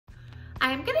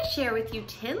I'm going to share with you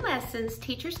 10 lessons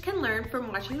teachers can learn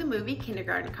from watching the movie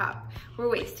Kindergarten Cop.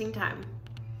 We're wasting time.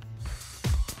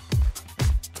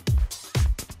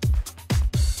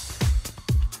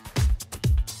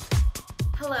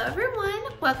 Hello everyone,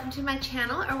 welcome to my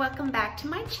channel, or welcome back to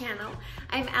my channel.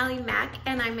 I'm Ali Mack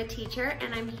and I'm a teacher,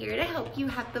 and I'm here to help you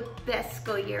have the best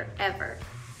school year ever.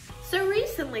 So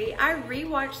recently I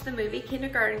rewatched the movie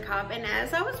Kindergarten Cop, and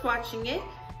as I was watching it,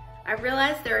 I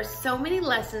realized there are so many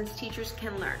lessons teachers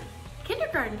can learn.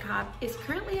 Kindergarten Cop is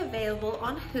currently available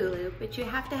on Hulu, but you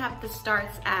have to have the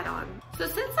Starts add-on. So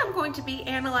since I'm going to be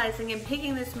analyzing and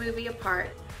picking this movie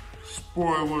apart,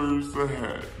 spoilers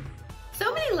ahead.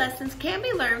 So many lessons can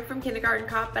be learned from Kindergarten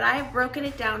Cop, but I have broken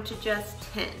it down to just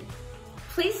 10.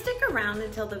 Please stick around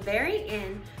until the very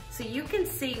end so you can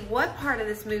see what part of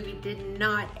this movie did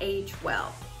not age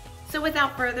well. So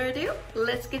without further ado,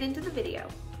 let's get into the video.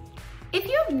 If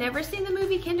you have never seen the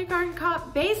movie Kindergarten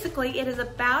Cop, basically it is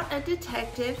about a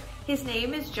detective. His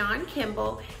name is John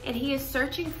Kimball, and he is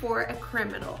searching for a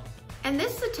criminal. And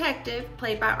this detective,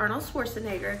 played by Arnold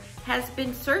Schwarzenegger, has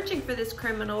been searching for this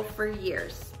criminal for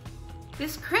years.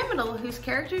 This criminal, whose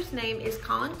character's name is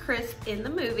Colin Crisp in the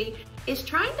movie, is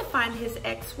trying to find his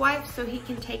ex-wife so he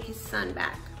can take his son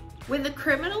back. When the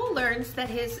criminal learns that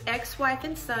his ex-wife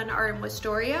and son are in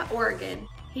Astoria, Oregon,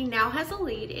 he now has a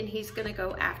lead and he's gonna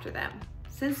go after them.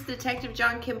 Since Detective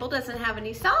John Kimball doesn't have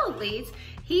any solid leads,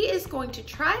 he is going to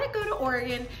try to go to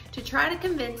Oregon to try to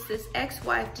convince this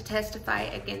ex-wife to testify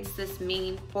against this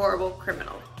mean, horrible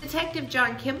criminal. Detective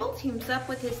John Kimball teams up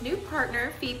with his new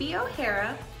partner, Phoebe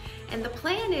O'Hara, and the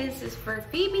plan is for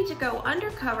Phoebe to go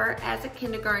undercover as a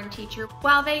kindergarten teacher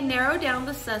while they narrow down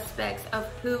the suspects of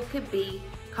who could be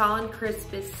Colin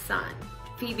Crisp's son.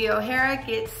 Phoebe O'Hara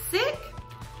gets sick,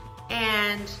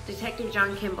 and Detective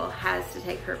John Kimball has to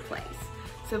take her place.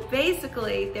 So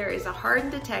basically, there is a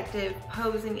hardened detective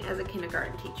posing as a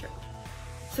kindergarten teacher.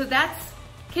 So that's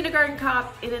Kindergarten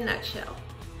Cop in a nutshell.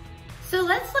 So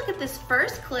let's look at this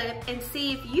first clip and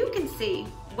see if you can see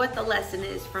what the lesson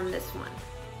is from this one.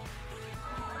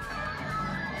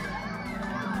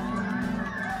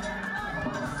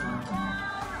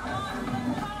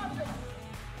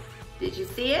 Did you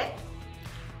see it?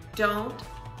 Don't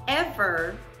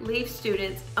ever leave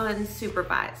students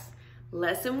unsupervised.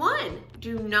 Lesson 1,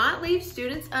 do not leave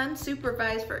students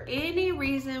unsupervised for any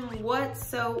reason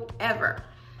whatsoever.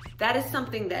 That is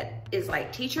something that is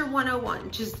like Teacher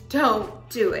 101. Just don't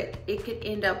do it. It could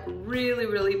end up really,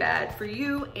 really bad for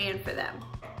you and for them.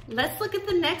 Let's look at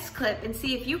the next clip and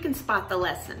see if you can spot the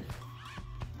lesson.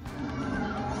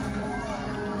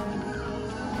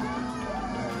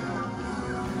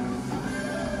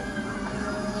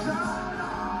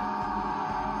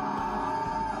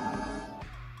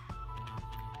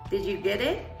 Did you get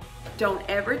it? Don't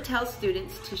ever tell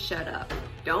students to shut up.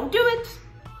 Don't do it.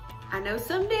 I know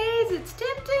some days it's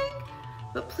tempting,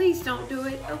 but please don't do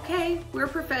it, okay? We're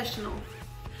professional.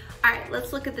 All right,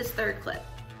 let's look at this third clip.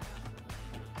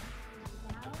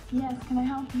 Yes, can I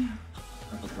help you?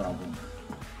 No problem.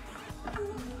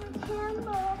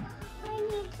 Campbell, I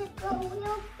need to go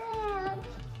real bad.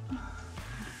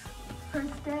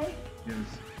 First day? Yes.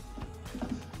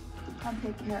 I'll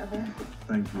take care of her.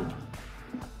 Thank you.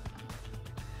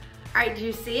 All right, did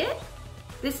you see it?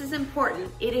 This is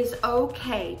important. It is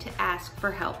okay to ask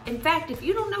for help. In fact, if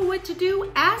you don't know what to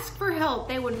do, ask for help.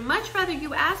 They would much rather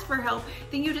you ask for help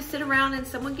than you to sit around and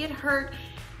someone get hurt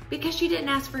because you didn't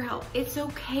ask for help. It's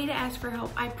okay to ask for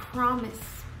help, I promise.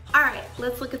 All right,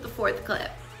 let's look at the fourth clip.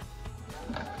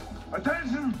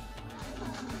 Attention!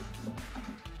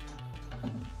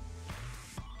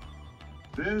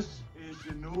 This is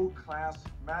your new class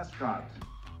mascot.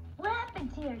 What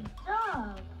happened to your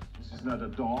dog? This is not a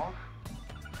dog.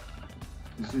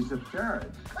 This is a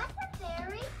ferret. What's a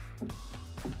fairy?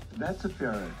 That's a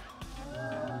ferret.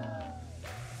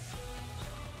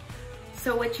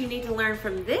 So what you need to learn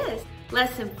from this,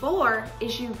 lesson 4,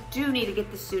 is you do need to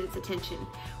get the students' attention.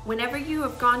 Whenever you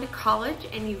have gone to college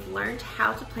and you've learned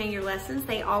how to plan your lessons,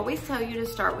 they always tell you to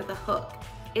start with a hook.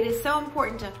 It is so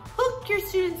important to hook your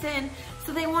students in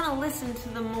so they want to listen to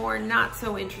the more not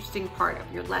so interesting part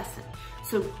of your lesson.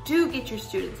 So do get your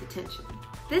students' attention.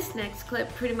 This next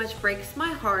clip pretty much breaks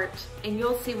my heart, and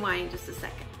you'll see why in just a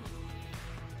second.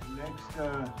 Next,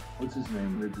 what's his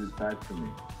name? Read this back to me.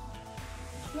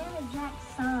 His name is Jack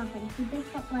Son, but he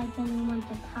doesn't like anyone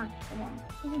to talk to him.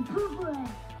 He's a poo-poo head.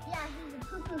 Yeah, he's a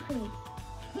poo-poo face.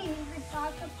 He's a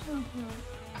talk of poo-poo.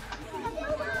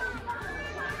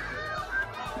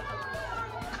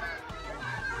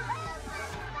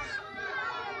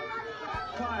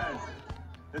 Quiet.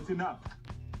 That's enough.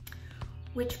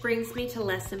 Which brings me to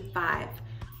lesson 5.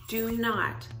 Do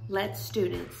not let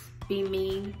students be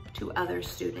mean to other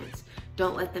students.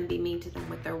 Don't let them be mean to them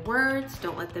with their words.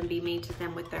 Don't let them be mean to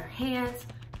them with their hands.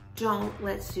 Don't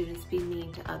let students be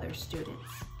mean to other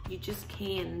students. You just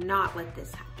cannot let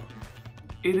this happen.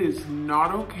 It is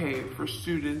not okay for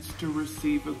students to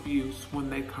receive abuse when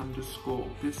they come to school.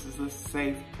 This is a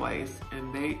safe place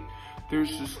and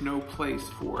there's just no place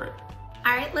for it.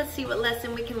 All right, let's see what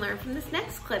lesson we can learn from this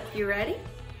next clip. You ready?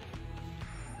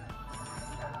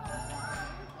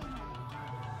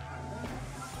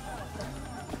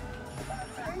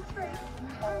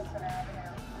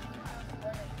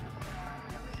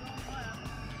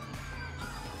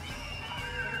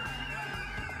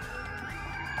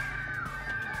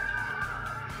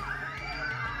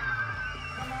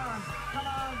 Come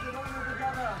on, get over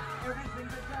together. Everything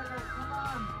together.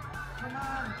 Come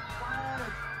on,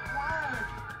 quiet.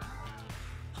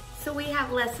 So we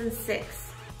have lesson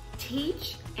 6.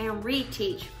 Teach and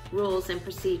reteach rules and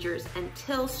procedures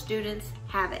until students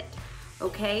have it,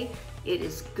 okay? It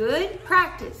is good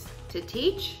practice to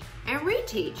teach and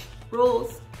reteach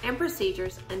rules and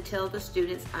procedures until the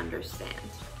students understand.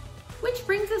 Which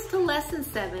brings us to lesson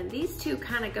 7. These two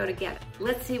kind of go together.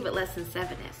 Let's see what lesson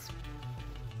 7 is.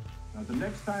 Now, the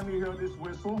next time you hear this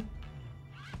whistle,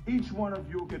 each one of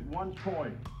you get one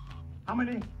toy. How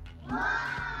many? 1.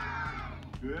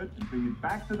 Good. And bring it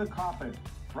back to the carpet.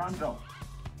 Front up.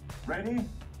 Ready?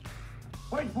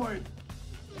 Wait for it.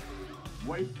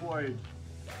 Wait for it.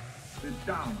 Sit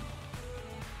down.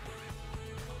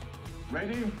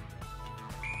 Ready?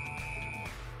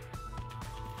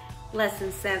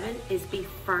 Lesson 7 is be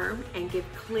firm and give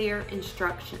clear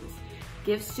instructions.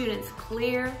 Give students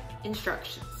clear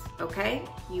instructions, okay?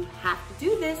 You have to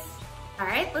do this. All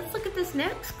right, let's look at this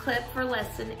next clip for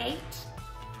lesson 8.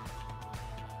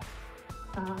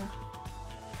 I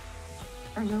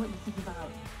know what this is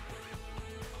about.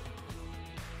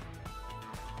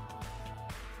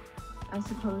 I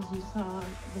suppose you saw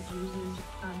the bruises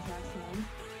on Jack's hand.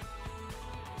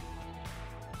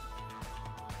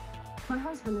 My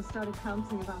husband has started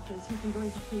counseling about this. He's been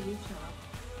going for 3 weeks now.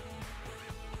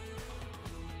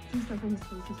 Please don't bring his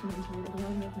school system into it. It'll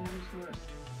only make matters worse.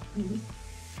 Please.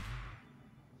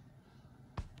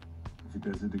 If he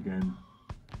does it again,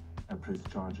 I press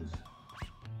charges.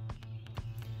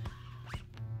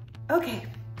 Okay,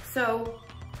 so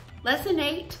lesson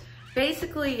 8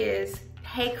 basically is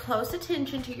pay close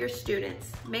attention to your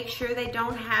students. Make sure they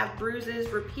don't have bruises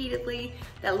repeatedly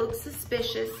that look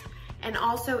suspicious. And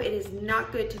also, it is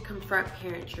not good to confront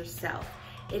parents yourself.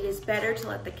 It is better to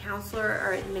let the counselor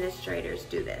or administrators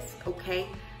do this, okay?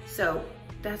 So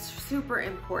that's super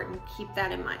important. Keep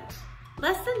that in mind.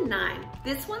 Lesson 9.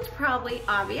 This one's probably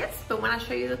obvious, but when I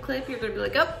show you the clip, you're gonna be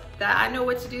like, oh, I know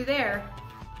what to do there.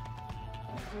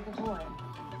 You're the boy.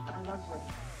 I love you.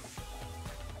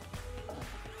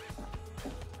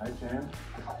 Hi, Jan.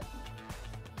 What's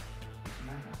the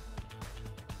matter?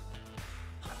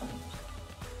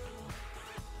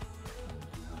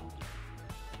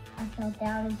 I fell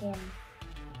down again.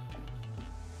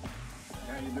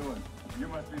 How you doing? You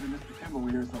must be the Mr. Kimball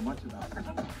we hear so much about.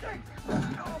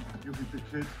 You hit the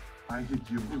kid. I hit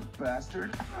you, you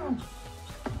bastard.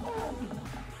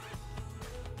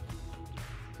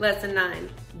 Lesson 9.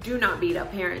 Do not beat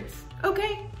up parents.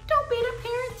 Okay? Don't beat up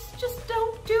parents. Just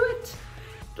don't do it.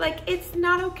 Like, it's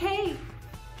not okay. Even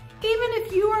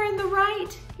if you are in the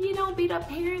right, you don't beat up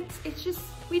parents. It's just,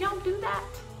 we don't do that.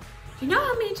 You know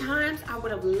how many times I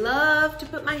would have loved to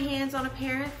put my hands on a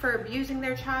parent for abusing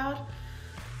their child?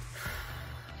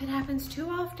 It happens too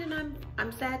often,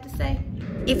 I'm sad to say.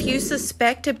 If you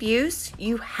suspect abuse,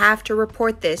 you have to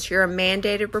report this. You're a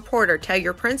mandated reporter. Tell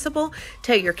your principal,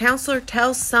 tell your counselor,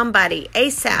 tell somebody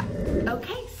ASAP.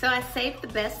 Okay, so I saved the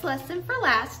best lesson for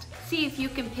last. See if you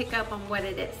can pick up on what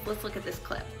it is. Let's look at this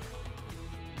clip.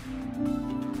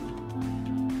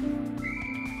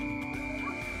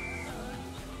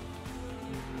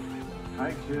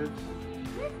 Hi, kids.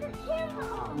 Mr.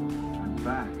 Kimball! I'm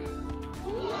back.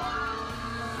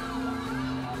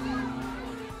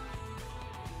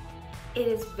 It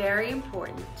is very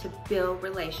important to build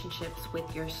relationships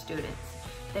with your students.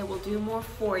 They will do more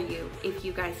for you if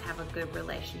you guys have a good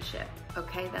relationship.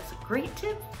 Okay, that's a great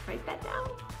tip. Write that down.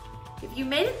 If you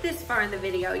made it this far in the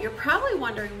video, you're probably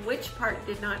wondering which part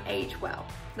did not age well.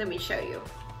 Let me show you.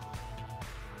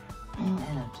 And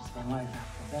I've just been worried about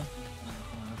the rest of the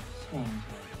time, strange way.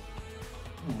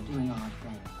 You know, doing odd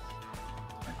things.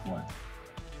 Like what?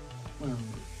 Well,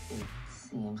 it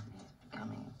seems he's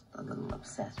becoming a little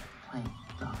obsessed with playing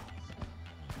with dolls.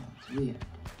 It's weird.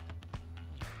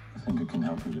 I think it can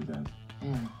help you with that.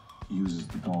 Yeah. He uses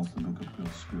the dolls to look up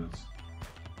girls' skirts.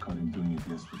 Caught him doing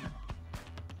it yesterday.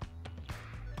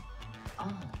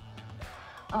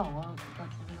 Oh, well,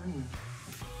 that's a relief.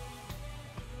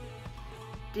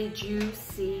 Did you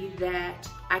see that?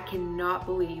 I cannot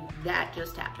believe that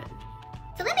just happened.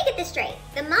 So let me get this straight.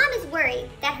 The mom is worried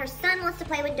that her son wants to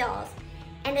play with dolls.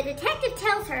 And the detective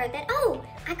tells her that, oh,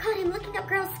 I caught him looking up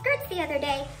girls' skirts the other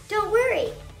day. Don't worry.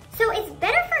 So it's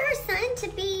better for her son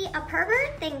to be a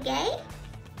pervert than gay?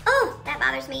 Oh, that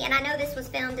bothers me. And I know this was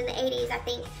filmed in the 80s, I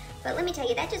think. But let me tell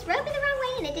you, that just rubbed me the wrong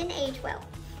way and it didn't age well.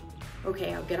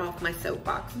 Okay, I'll get off my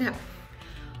soapbox now.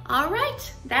 All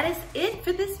right, that is it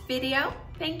for this video.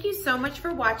 Thank you so much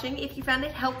for watching. If you found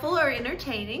it helpful or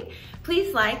entertaining,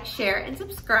 please like, share, and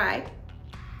subscribe.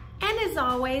 And as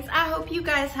always, I hope you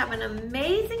guys have an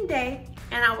amazing day,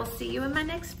 and I will see you in my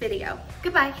next video.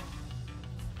 Goodbye.